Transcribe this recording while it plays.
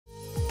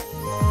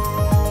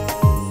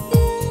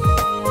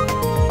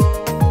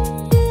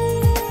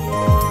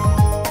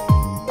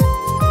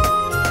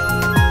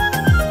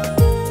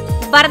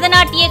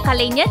பரதநாட்டிய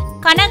கலைஞர்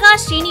கனகா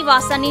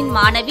ஸ்ரீனிவாசனின்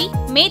மாணவி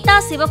மேதா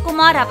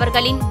சிவகுமார்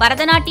அவர்களின்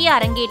பரதநாட்டிய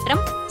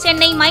அரங்கேற்றம்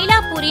சென்னை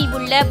மயிலாப்பூரில்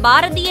உள்ள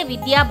பாரதிய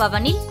வித்யா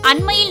பவனில்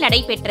அண்மையில்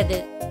நடைபெற்றது.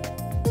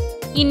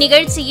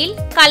 இந்நிகழ்ச்சியில்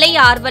கலை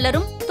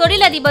ஆர்வலரும்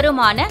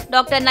தொழிலதிபருமான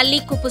டாக்டர் நல்லி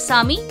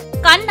குப்புசாமி,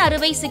 கண்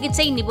அறுவை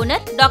சிகிச்சை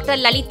நிபுணர்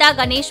டாக்டர் லலிதா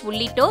கணேஷ்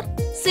உள்ளிட்டோர்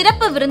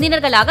சிறப்பு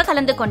விருந்தினர்களாக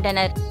கலந்து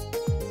கொண்டனர்.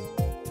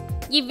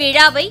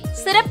 இவ்விழாவை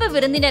சிறப்பு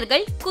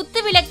விருந்தினர்கள்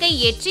குத்துவிளக்கை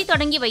ஏற்றி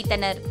தொடங்கி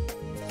வைத்தனர்.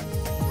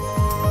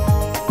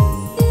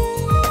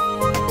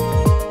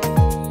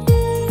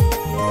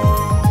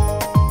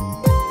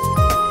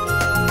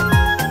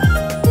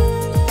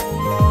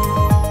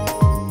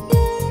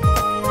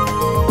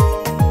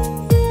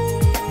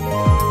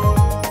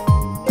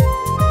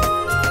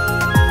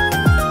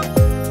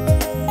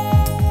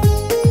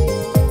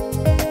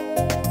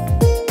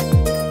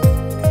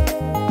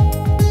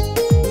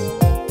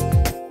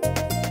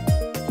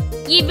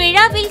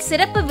 இவ்விழாவில்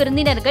சிறப்பு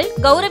விருந்தினர்கள்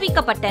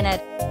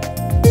கௌரவிக்கப்பட்டனர்.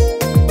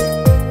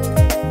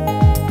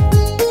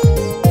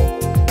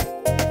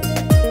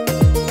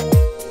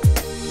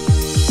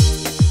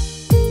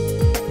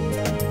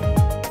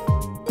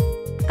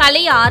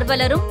 கலை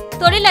ஆர்வலரும்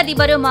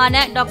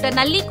தொழிலதிபருமான டாக்டர்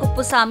நல்லி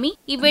குப்புசாமி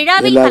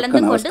இவ்விழாவில்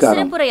கலந்து கொண்டு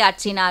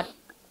சிறப்புரையாற்றினார்.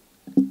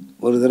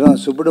 ஒரு தடவை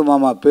சுப்புடு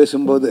மாமா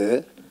பேசும்போது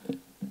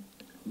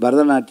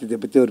பரதநாட்டியத்தை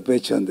பற்றி ஒரு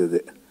பேச்சு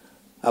வந்தது.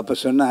 அப்போ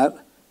சொன்னார்,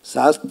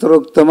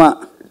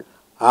 சாஸ்திரோக்தமாக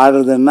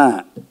ஆடுறதுன்னா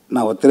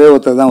நான்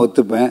ஒருத்தர் தான்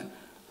ஒத்துப்பேன்,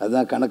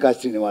 அதுதான் கனகா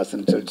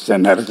ஸ்ரீனிவாசன் சொல்லிட்டு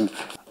சொன்னார்.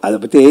 அதை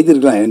பற்றி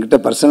எழுதியிருக்கலாம், என்கிட்ட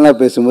பர்சனலாக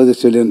பேசும்போது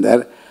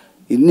சொல்லியிருந்தார்.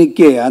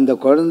 இன்றைக்கி அந்த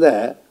குழந்தை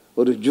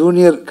ஒரு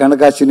ஜூனியர்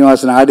கனகா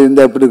ஸ்ரீனிவாசன் ஆடி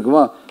இருந்தால் எப்படி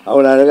இருக்குமோ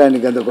அவ்வளோ அழகாக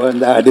இன்றைக்கி அந்த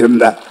குழந்தை ஆடி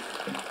இருந்தா.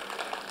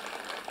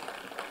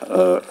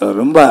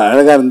 ரொம்ப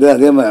அழகாக இருந்தது.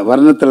 அதே மாதிரி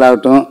வர்ணத்தில்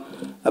ஆகட்டும்,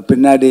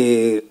 பின்னாடி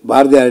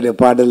பாரதியாருடைய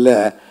பாடலில்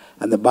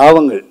அந்த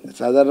பாவங்கள்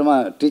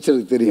சாதாரணமாக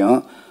டீச்சருக்கு தெரியும்.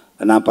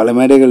 நான் பல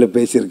மேடைகளில்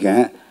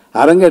பேசியிருக்கேன்.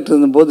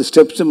 அரங்கேற்றிருந்த போது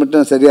ஸ்டெப்ஸு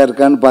மட்டும் சரியாக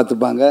இருக்கான்னு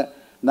பார்த்துப்பாங்க.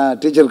 நான்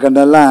டீச்சர்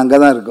கண்டெல்லாம் அங்கே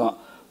தான் இருக்கோம்.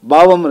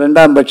 பாவம்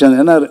ரெண்டாம் பட்சம்,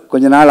 ஏன்னா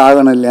கொஞ்சம் நாள்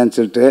ஆகணும் இல்லையான்னு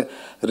சொல்லிட்டு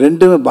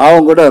ரெண்டுமே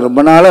பாவம் கூட ரொம்ப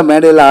நாளாக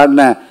மேடையில்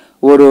ஆடின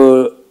ஒரு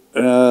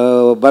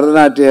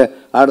பரதநாட்டிய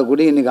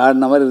ஆடக்கூடிய இன்றைக்கி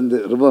ஆடின மாதிரி இருந்து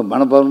ரொம்ப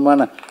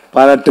மனப்பூர்வமான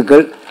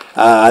பாராட்டுக்கள்.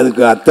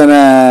 அதுக்கு அத்தனை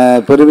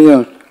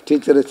பெருமையும்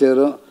டீச்சரை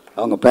சேரும்,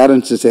 அவங்க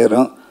பேரண்ட்ஸு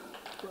சேரும்.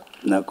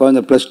 நான்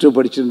குழந்தை +2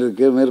 படிச்சுட்டு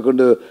இருக்கு,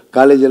 மேற்கொண்டு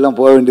காலேஜெல்லாம்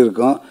போக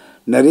வேண்டியிருக்கோம்.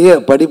 நிறைய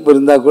படிப்பு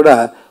இருந்தால் கூட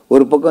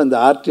ஒரு பக்கம் இந்த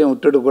ஆர்டியும்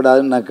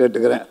விட்டுடக்கூடாதுன்னு நான்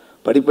கேட்டுக்கிறேன்.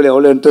 படிப்பில்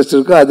எவ்வளோ இன்ட்ரெஸ்ட்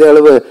இருக்கோ அதே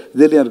அளவு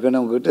இதுலேயும்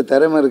இருக்கணும். உங்கள்கிட்ட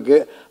திறமை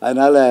இருக்குது,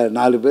 அதனால்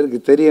 4 பேருக்கு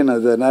தெரியணும்.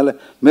 அதனால்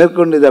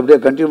மேற்கொண்டு இதை அப்படியே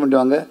கண்டினியூ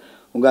பண்ணுவாங்க.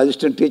 உங்கள்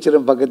அசிஸ்டன்ட்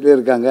டீச்சரும் பக்கத்துலேயே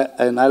இருக்காங்க.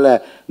 அதனால்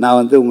நான்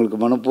உங்களுக்கு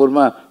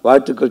மனப்பூர்வமாக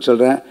வாழ்த்துக்கள்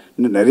சொல்கிறேன்.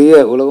 இன்னும் நிறைய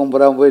உலகம்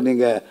புறா போய்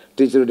நீங்கள்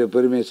டீச்சருடைய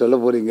பெருமையை சொல்ல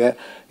போகிறீங்க.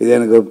 இது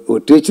எனக்கு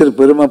ஒரு டீச்சர்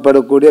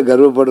பெருமைப்படக்கூடிய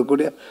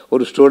கர்வப்படக்கூடிய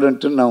ஒரு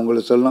ஸ்டூடெண்ட்டுன்னு நான்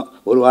உங்களுக்கு சொல்லணும்,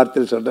 ஒரு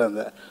வார்த்தையில்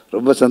சொல்கிறேன்.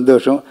 ரொம்ப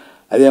சந்தோஷம்.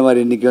 அதே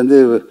மாதிரி இன்றைக்கி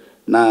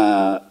நான்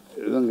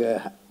இவங்க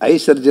ஐ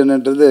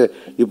சர்ஜன்ன்றது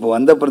இப்போ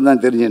வந்தப்புறம்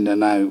தான்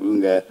தெரிஞ்சுட்டேன். நான்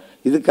இவங்க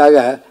இதுக்காக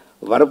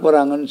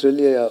வரப்போகிறாங்கன்னு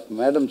சொல்லி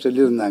மேடம்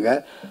சொல்லியிருந்தாங்க.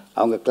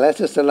 அவங்க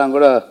கிளாஸஸ் எல்லாம்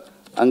கூட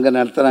அங்கே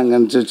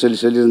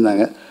நடத்துகிறாங்கன்னு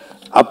சொல்லியிருந்தாங்க.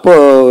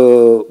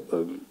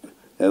 அப்போது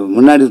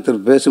முன்னாடி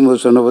ஒருத்தர்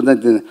பேசும்போது சொன்னபோது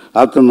தான்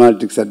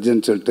ஆப்தமாட்டிக்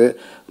சர்ஜன் சொல்லிட்டு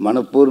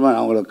மனப்பூர்வமாக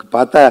அவங்களுக்கு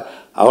பார்த்தா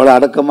அவ்வளோ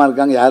அடக்கமாக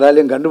இருக்காங்க,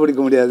 யாராலையும்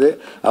கண்டுபிடிக்க முடியாது.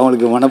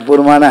 அவங்களுக்கு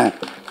மனப்பூர்வமான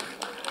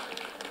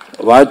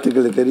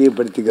வாழ்த்துக்களை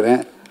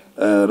தெரியப்படுத்திக்கிறேன்.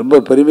 ரொம்ப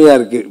பெருமையாக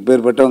இருக்குது,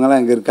 இப்பேற்பட்டவங்களாம்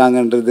இங்கே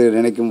இருக்காங்கன்றது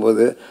நினைக்கும்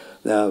போது.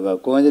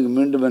 குழந்தைக்கு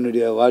மீண்டும்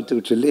என்னுடைய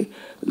வாழ்த்துக்கு சொல்லி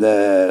இந்த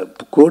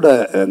கூட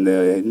இந்த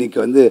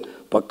இன்றைக்கி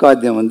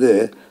பக்கவாத்தியம்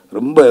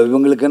ரொம்ப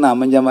இவங்களுக்குன்னு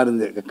அமைஞ்ச மாதிரி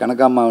இருந்து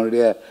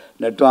கனகாம்மாவனுடைய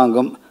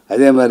நெட்வாங்கம்,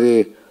 அதே மாதிரி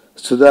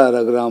சுதா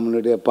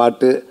ரகுராமனுடைய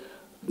பாட்டு,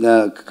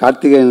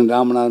 கார்த்திகேயன்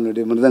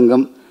ராமநாதனுடைய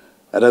மிருதங்கம்,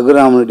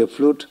 ரகுராமனுடைய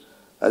ஃப்ளூட்,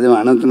 அதே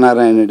மாதிரி அனந்த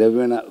நாராயணனுடைய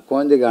வீணா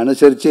குழந்தைக்கு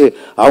அனுசரித்து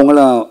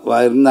அவங்களும்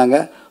இருந்தாங்க.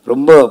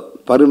 ரொம்ப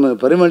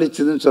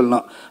பரிமளிச்சதுன்னு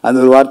சொல்லணும். அந்த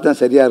ஒரு வார்த்தை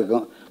சரியாக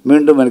இருக்கும்.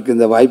 மீண்டும் எனக்கு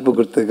இந்த வாய்ப்பு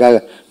கொடுத்ததுக்காக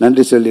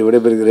நன்றி சொல்லி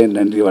விடைபெறுகிறேன்.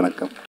 நன்றி,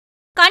 வணக்கம்.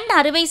 கண்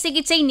அறுவை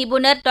சிகிச்சை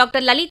நிபுணர்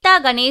டாக்டர் லலிதா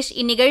கணேஷ்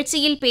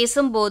இந்நிகழ்ச்சியில்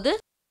பேசும்போது,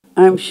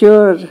 I am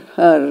sure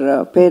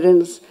her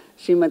parents,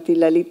 Srimati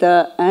Lalita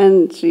and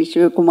Sri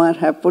Shivakumar,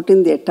 have put in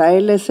their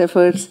tireless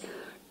efforts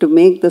to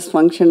make this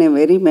function a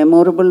very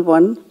memorable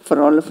one for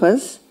all of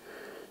us.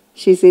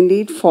 She is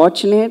indeed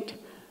fortunate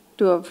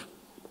to have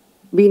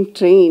been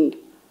trained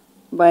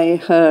by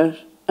her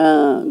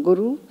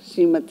Guru,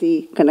 Srimati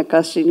Kanaka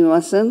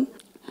Srinivasan.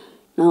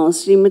 Now,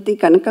 Srimati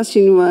Kanaka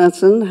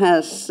Srinivasan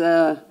has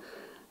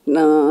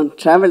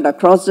travelled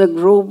across the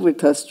globe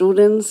with her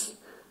students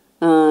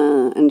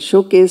and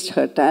showcased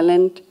her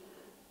talent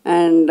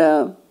and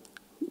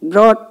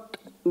brought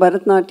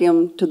Bharatanatyam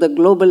to the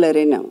global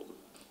arena.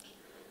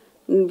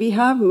 We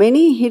have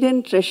many hidden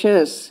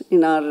treasures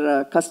in our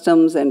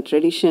customs and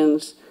traditions,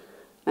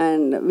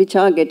 and which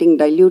are getting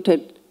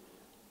diluted,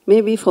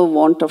 maybe for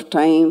want of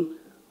time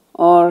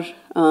or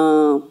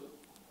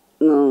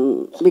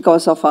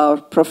because of our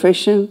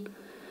profession.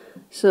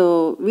 So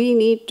we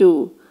need to,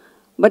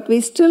 but we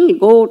still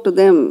go to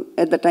them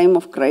at the time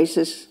of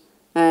crisis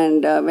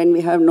and when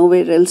we have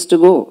nowhere else to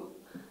go.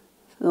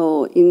 So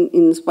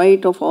in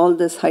spite of all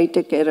this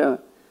high-tech era,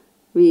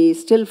 we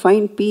still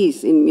find peace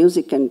in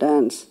music and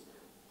dance.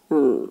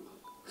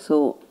 So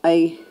I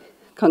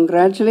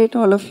congratulate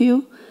all of you,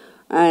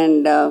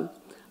 and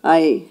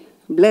I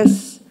bless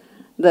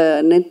the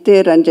Nitya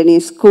Ranjani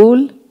School.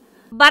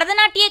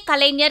 பரதநாட்டிய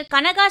கலைஞர்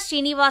கனகா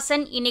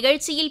ஸ்ரீனிவாசன்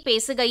இந்நிகழ்ச்சியில்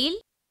பேசுகையில்,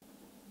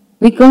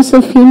 because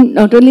of him,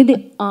 not only the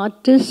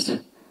artists,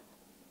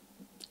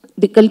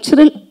 the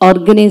cultural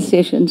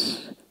organizations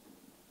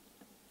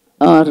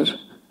are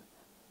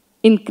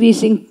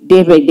increasing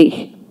day by day.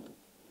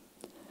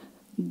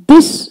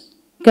 This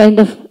kind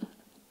of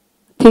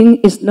thing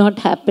is not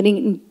happening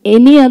in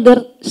any other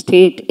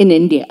state in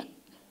India.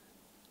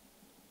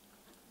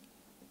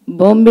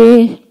 Bombay,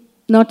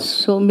 not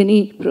so many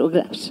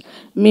programs,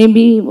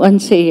 maybe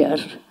once a year.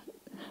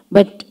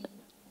 But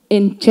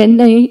in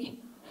Chennai,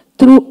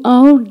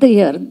 throughout the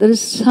year, there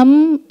is some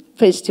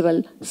festival,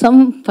 some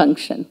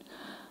function.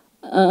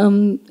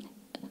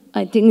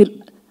 I think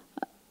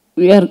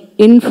we are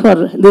in for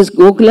this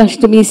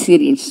Gokulashtami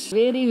series.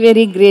 Very,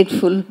 very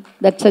grateful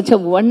that such a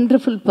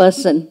wonderful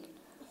person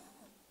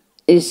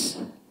is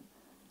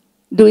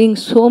doing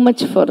so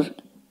much for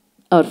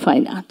our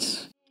fine arts.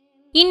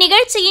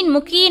 இந்நிகழ்ச்சியின்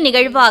முக்கிய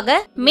நிகழ்வாக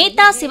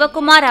மேத்தா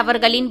சிவகுமார்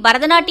அவர்களின்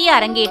பரதநாட்டிய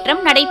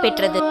அரங்கேற்றம்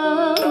நடைபெற்றது.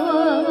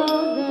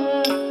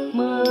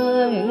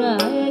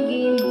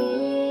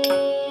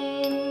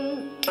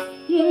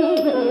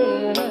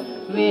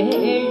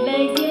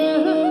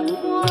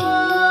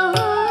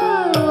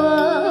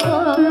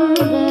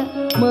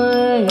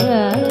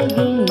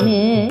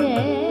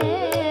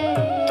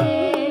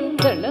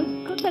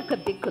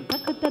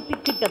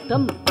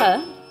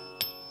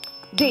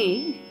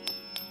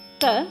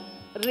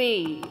 Re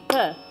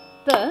ta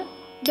ta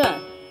da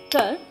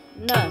ta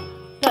na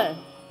ta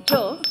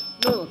jo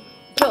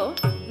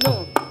no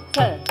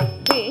ta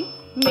de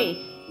me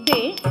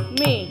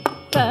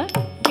ta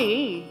de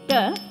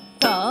da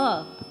ta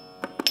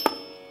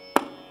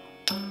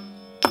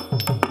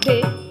de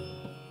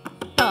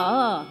ta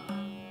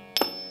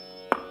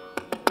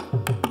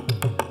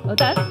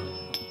da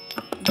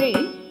de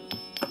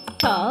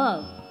ta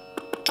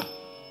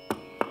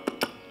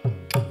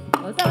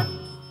da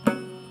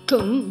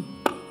kum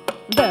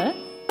da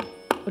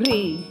re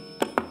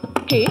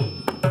ke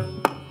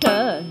ta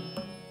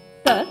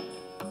ta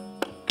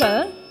ka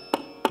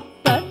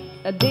ta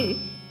de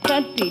ta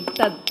ti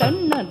ta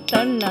tanna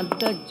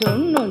ta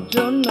jonno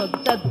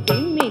ta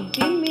dimmi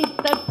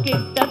ta ke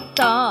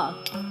ta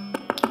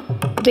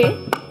de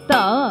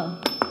ta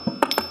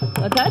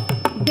da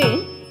de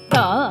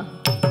ta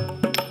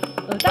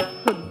da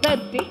kudda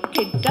de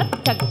ke ta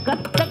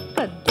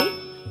de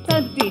ta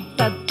di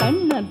ta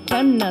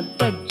tanna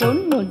ta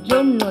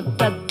jonno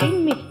ta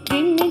dimmi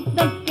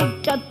ta ke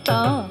ta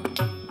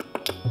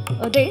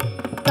de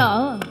ta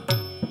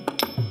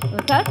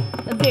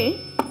de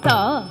ta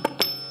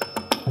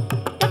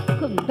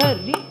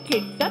takundari ke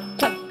ta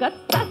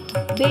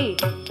de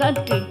ta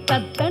ti ta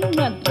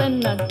tanna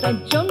ta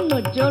jonno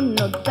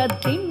ta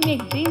dimmi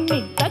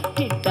ta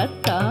ke ta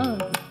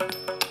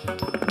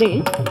de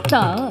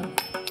ta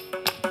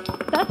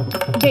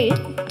de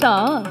ta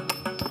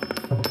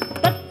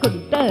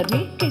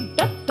takundari ke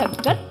ta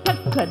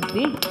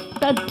de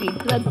ta ti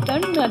ta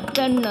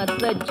tanna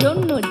ta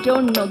jonno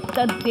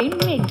ta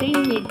dimmi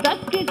ta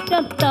ke ta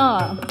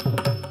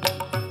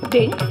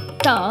de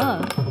ta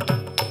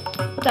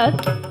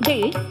de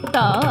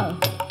ta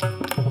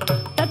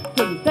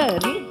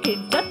takundari ke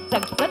ta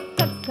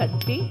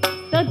de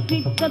ta ti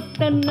ta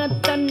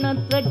tanna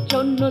ta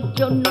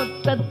jonno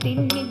ta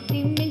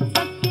dimmi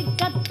ta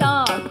ke ta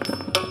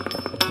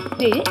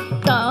de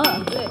ta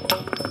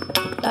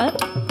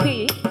de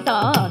ta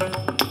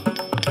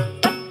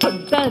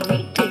takundari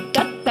ke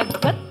ta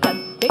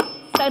de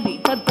ta di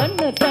ta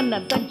tanna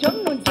ta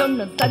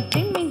jonno ta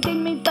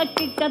dimmi ta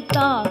ke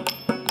ta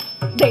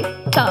de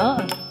ta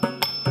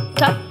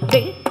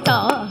de ta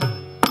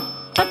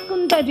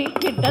takundari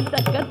ke ta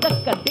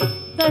de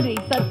tari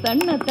ta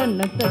tanna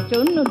ta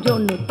jonno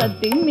ta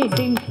dimmi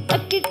ta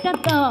ke ta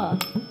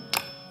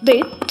de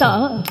ta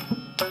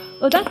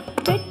oda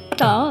de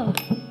ta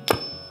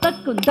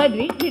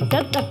takundari ke ta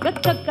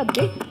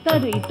de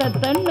tari ta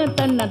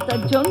tanna ta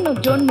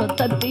jonno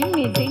ta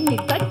dimmi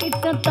ta ke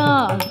ta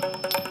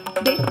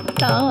de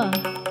ta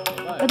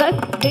oda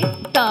de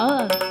ta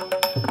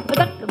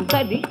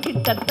takundari ke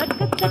ta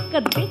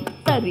de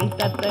tari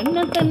ta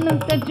tanna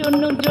ta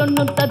jonno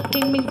ta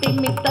dimmi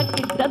ta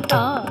ke ta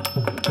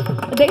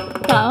de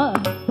ta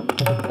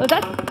oda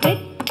de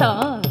ta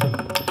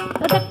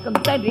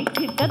takundari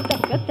ke ta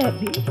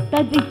tari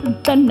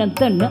tanna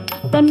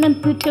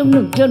ta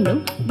jonno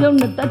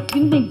ta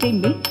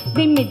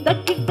dimmi ta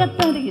ke ta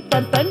tari ta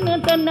tanna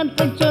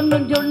ta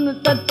jonno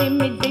ta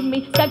dimmi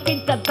ta ke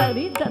ta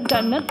tari ta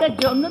tanna ta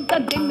jonno ta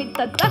dimmi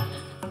ta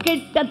ke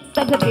ta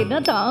tagadina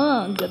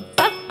tang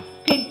ta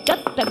ke ta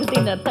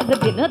tagadina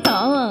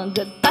tang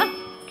ta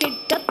ke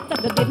ta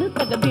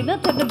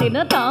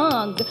tagadina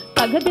tang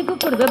tagadiku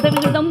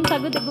pradadaridam ta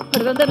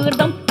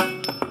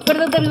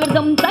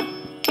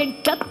ke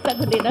ta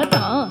tagadina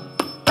tang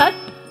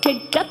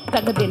கிட்ட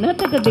தகதின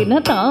தகதின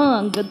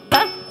தாங்கு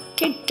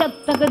கிட்ட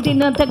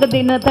தகதின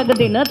தகதின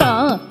தகதின தா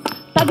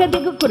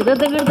தகதிகு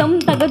குருதகிருதம்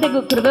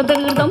தகதிகு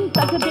குருதகிருதம்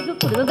தகதிகு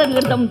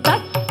குருதகிருதம்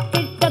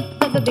கிட்ட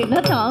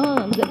தகதின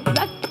தாங்கு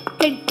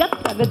கிட்ட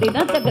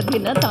தகதின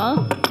தகதின தா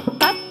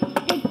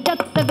கிட்ட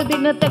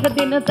தகதின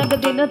தகதின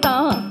தகதின தா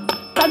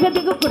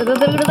தகதிகு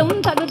குருதகிருதம்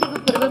தகதிகு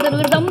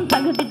குருதகிருதம்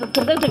தகதிகு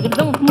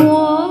குருதகிருதம்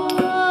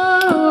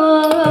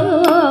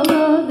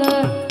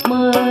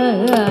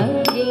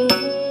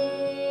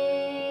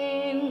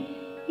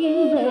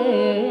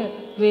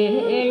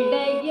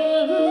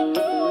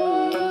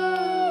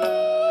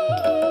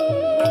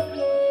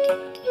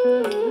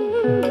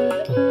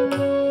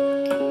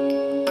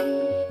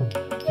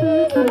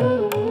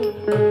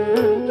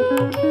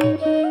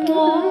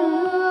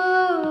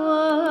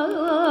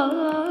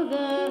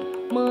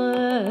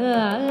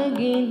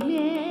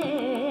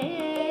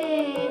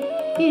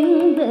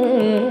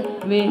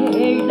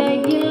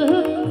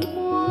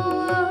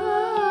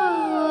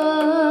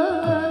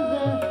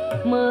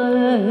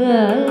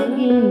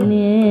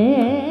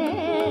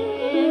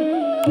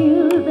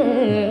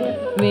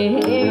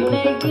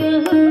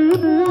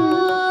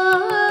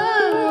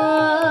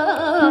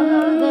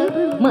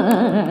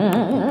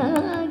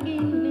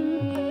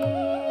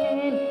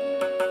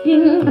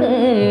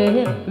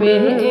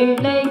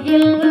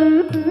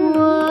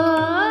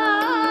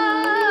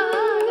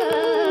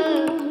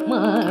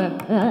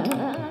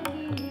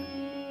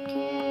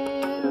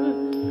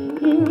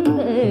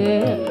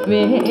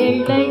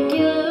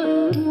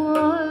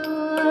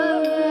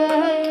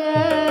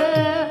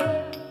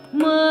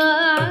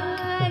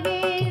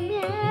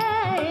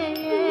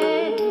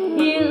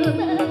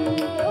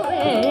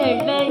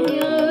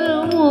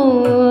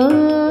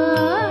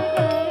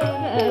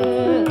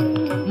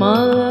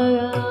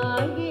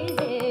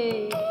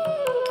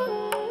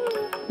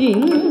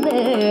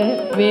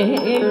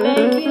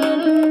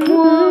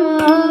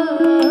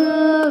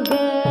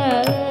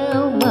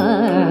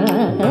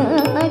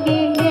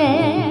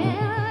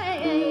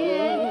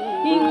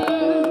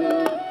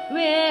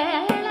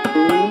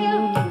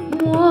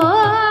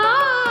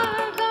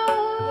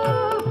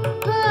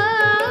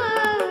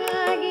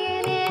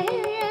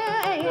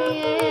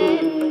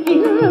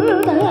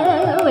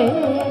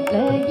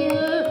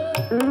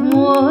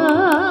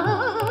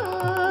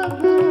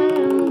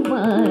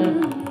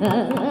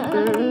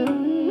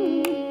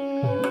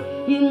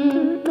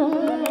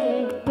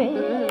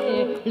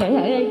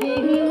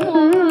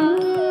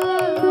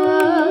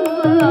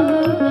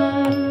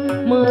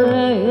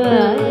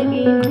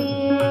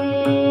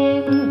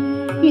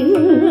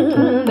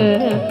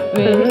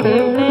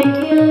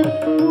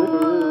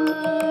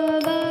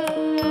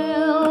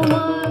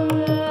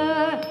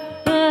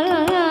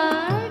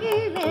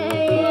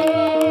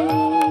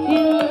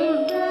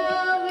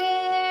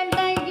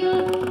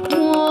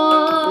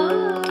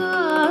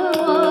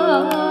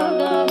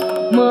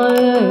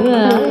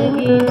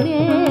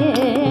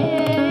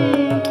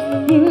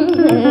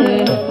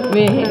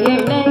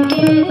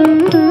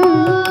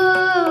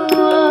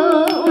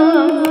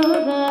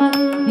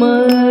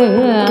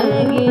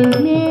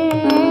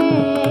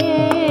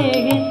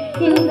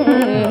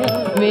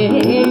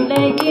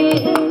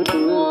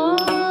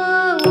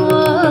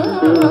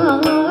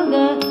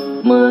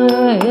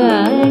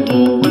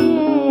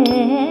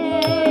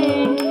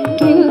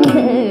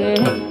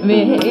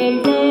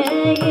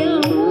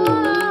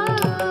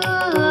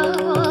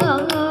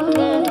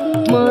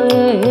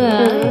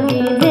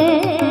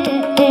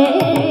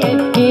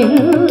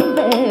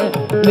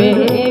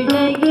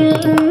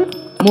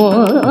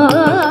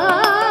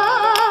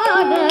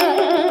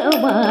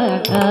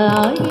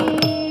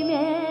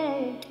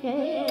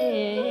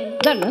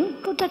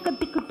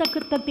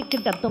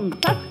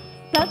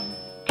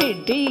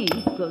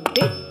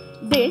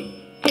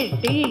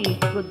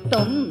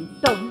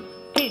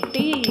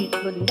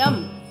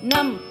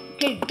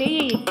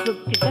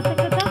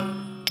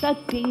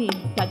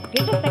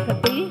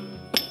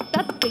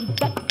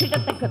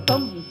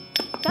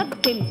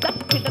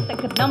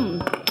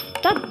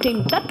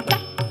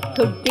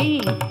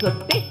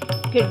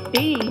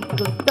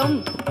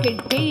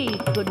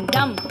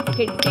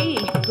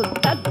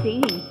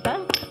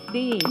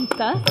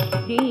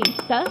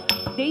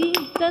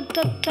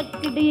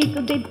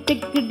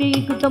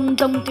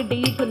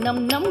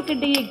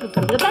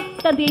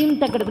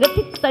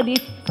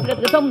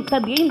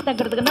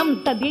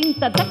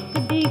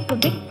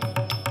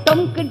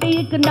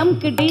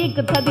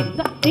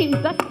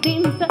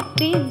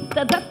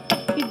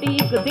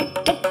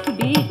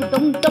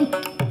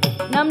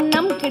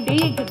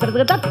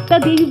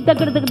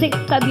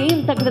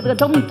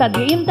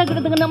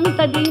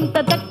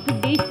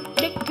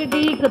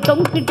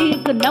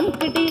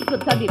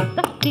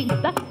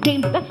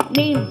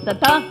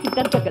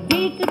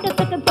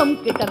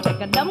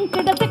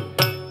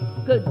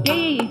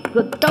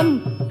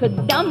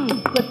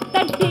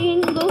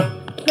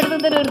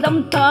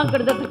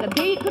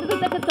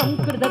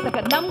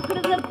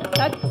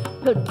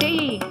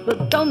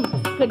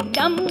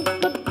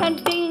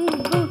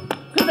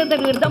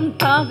கிருததகிருதம்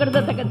தா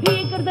கிருததக தீ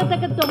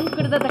கிருததக தொம்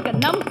கிருததக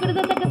நம்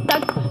கிருததக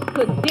தக்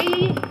குத்தி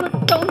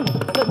குத்தொம்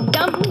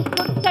குத்தம்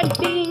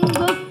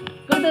குத்தட்டிங்கு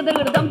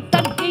கிருததகிருதம்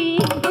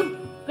தட்டிங்கு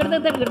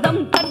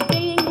கிருததகிருதம்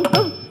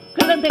தட்டிங்கு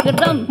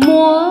கிருததகிருதம்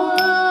மோ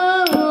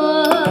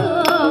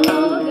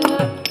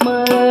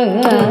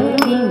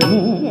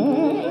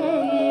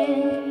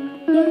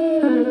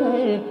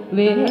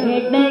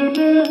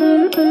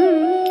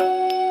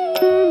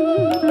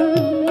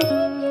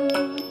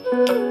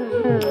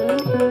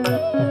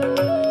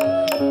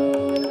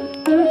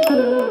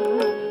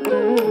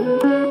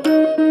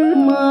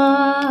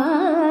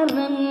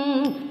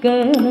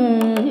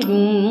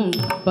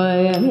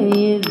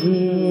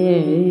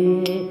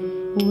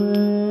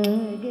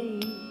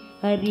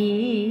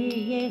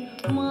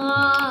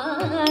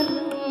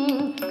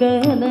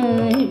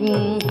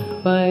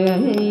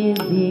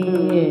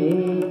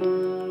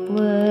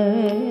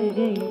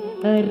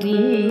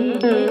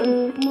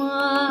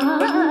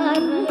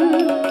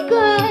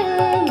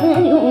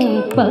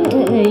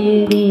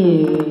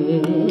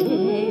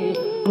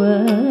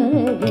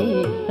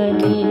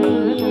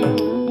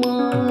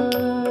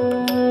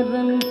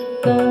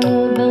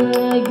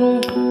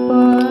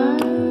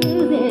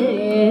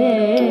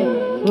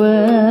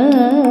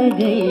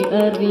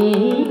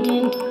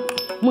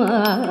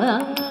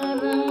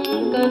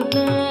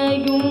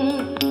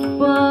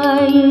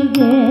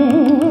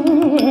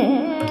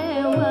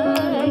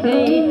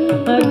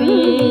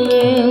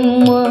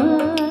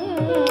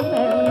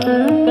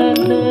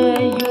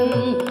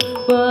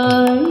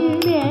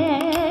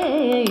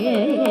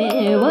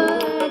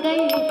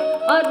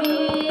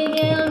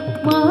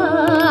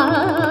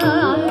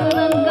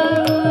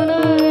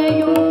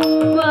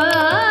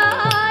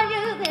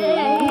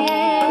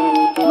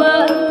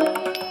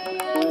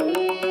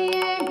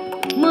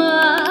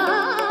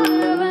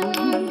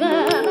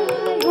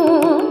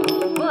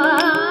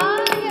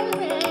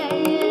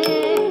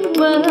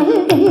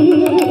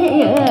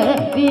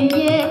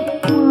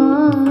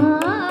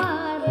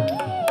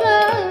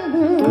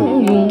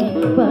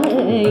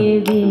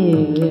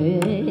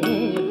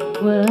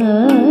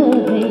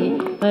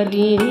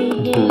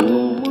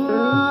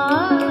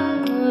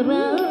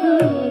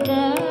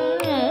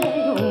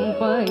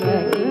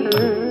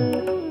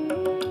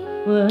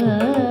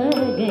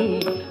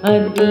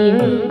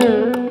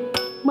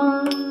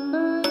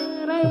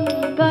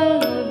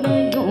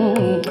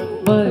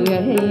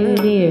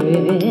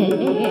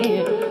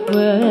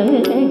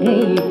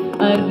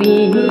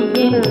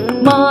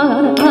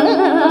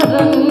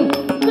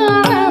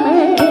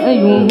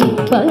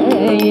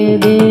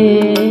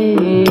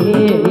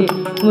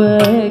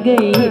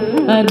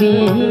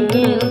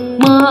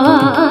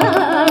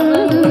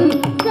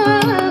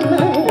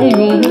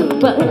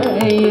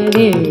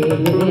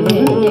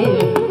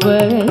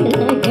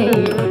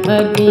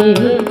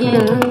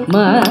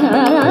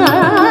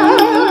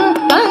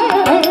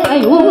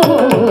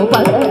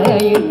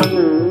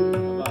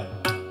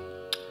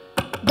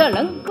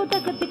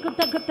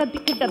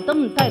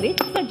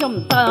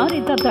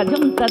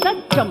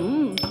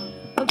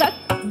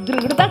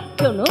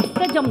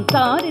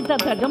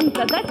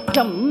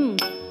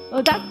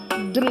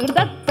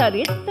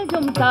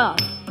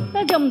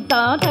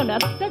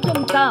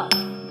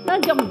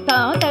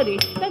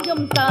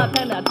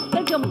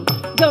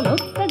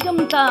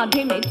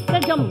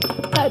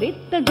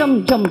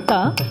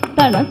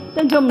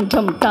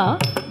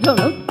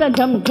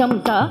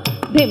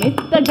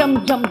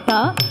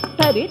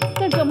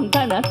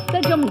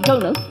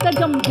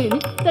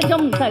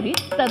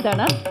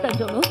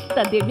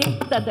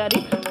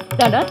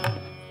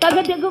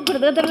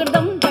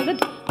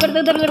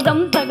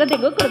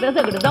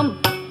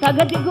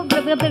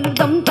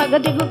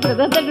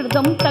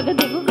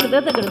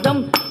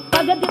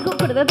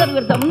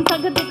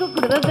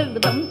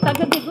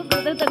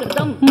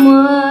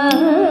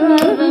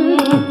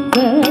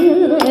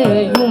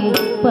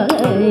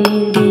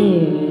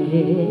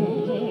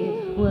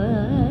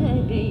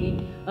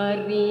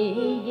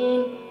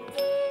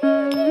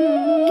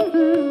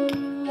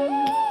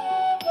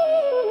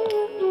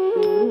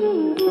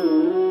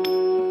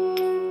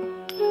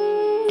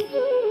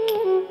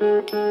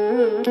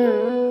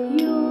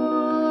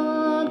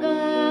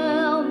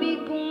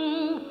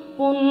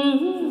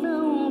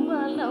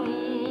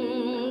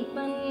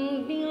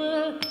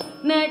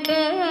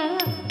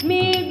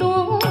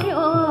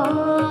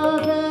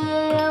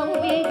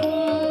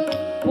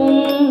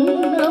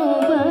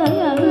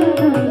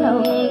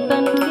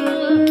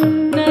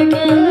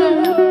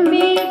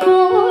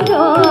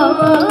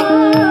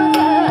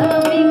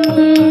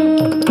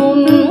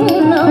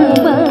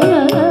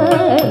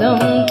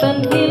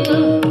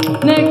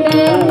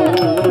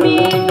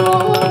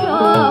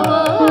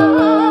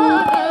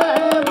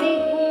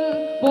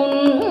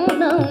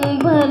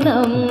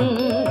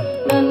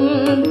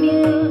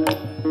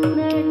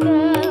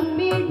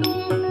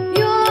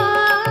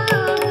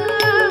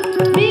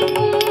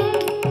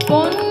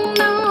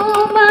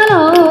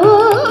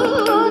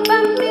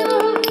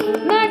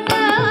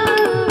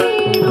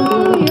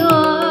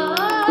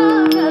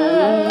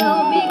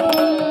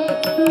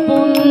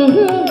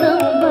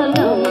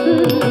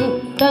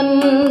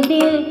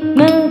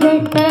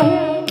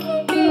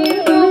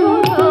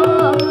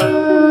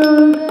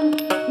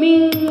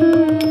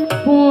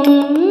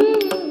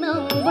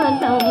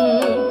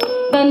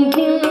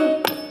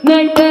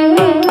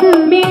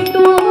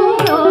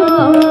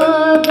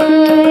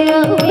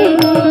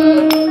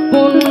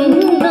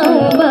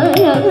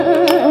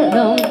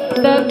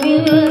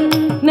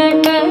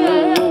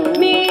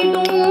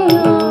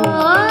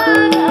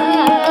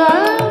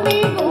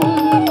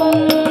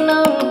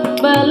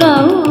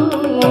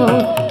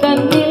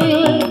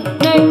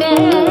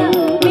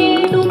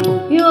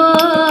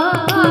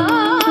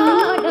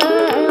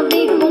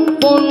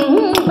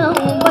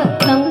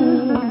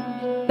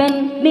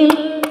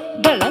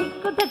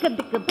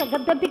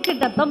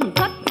தம்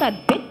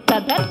தத்தரி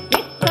ததர்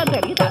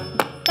ததரி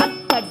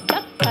தத்தட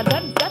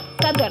ததர்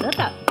ததர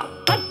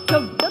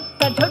தச்சொடு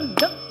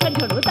தச்சொடு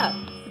தச்சொடு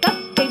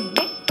தத்திரி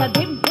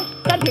ததிரி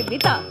ததிரி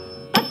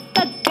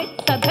தத்தரி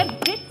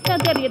ததரி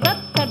ததரி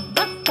தத்தட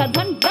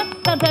ததன்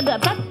ததர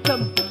தச்சொடு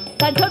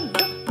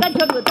தச்சொடு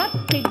தச்சொடு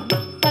தத்திரி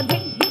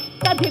ததிரி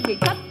ததிரி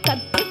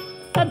தத்தரி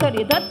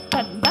ததரி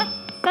தத்தட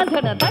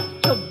ததர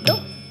தச்சொடு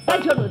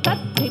தச்சொடு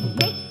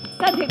தத்திரி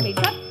ததிரி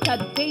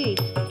தத்தரி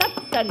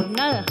தத்தன்ன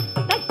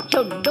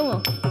தச்சொடு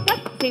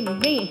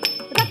தத்திரி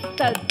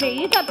தத்தரி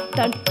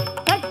தத்தன்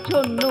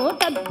தச்சொன்னு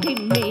தத்திரி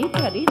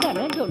தரி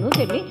தர சொன்னு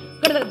தெரி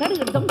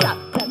தருகிருத்தம்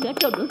தன்ன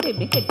சொன்னு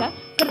தெரி கிட்ட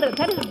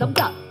தருகிருத்தம்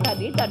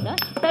தரி தன்ன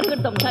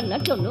தருகிருத்தம் தன்ன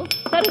சொன்னு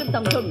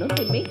தருகிருத்தம் சொன்னு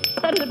தெரி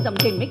தருகிருத்தம்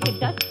தெரி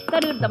கிட்ட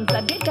தருகிருத்தம்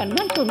தரி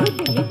தன்ன சொன்னு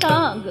தெரி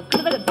தாங்கு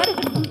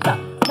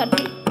தருகிருத்தம்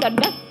தரி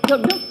தன்ன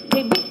சொன்னு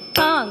தெரி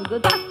தாங்கு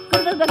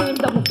தருகிருத்தம்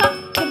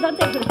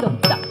தருகிருத்தம்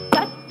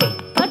தத்தி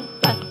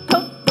தத்த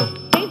சொன்னு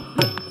தெரி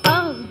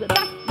தாங்கு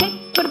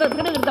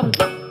தருகிருத்தம்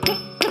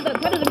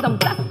தருகிருத்தம்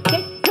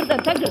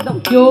தருகிருத்தம்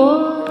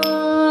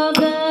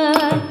யோக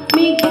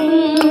மிகும்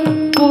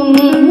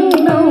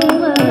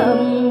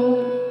புன்னவம்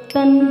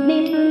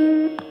தன்னில்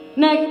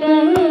நட்ட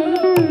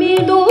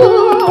விதோ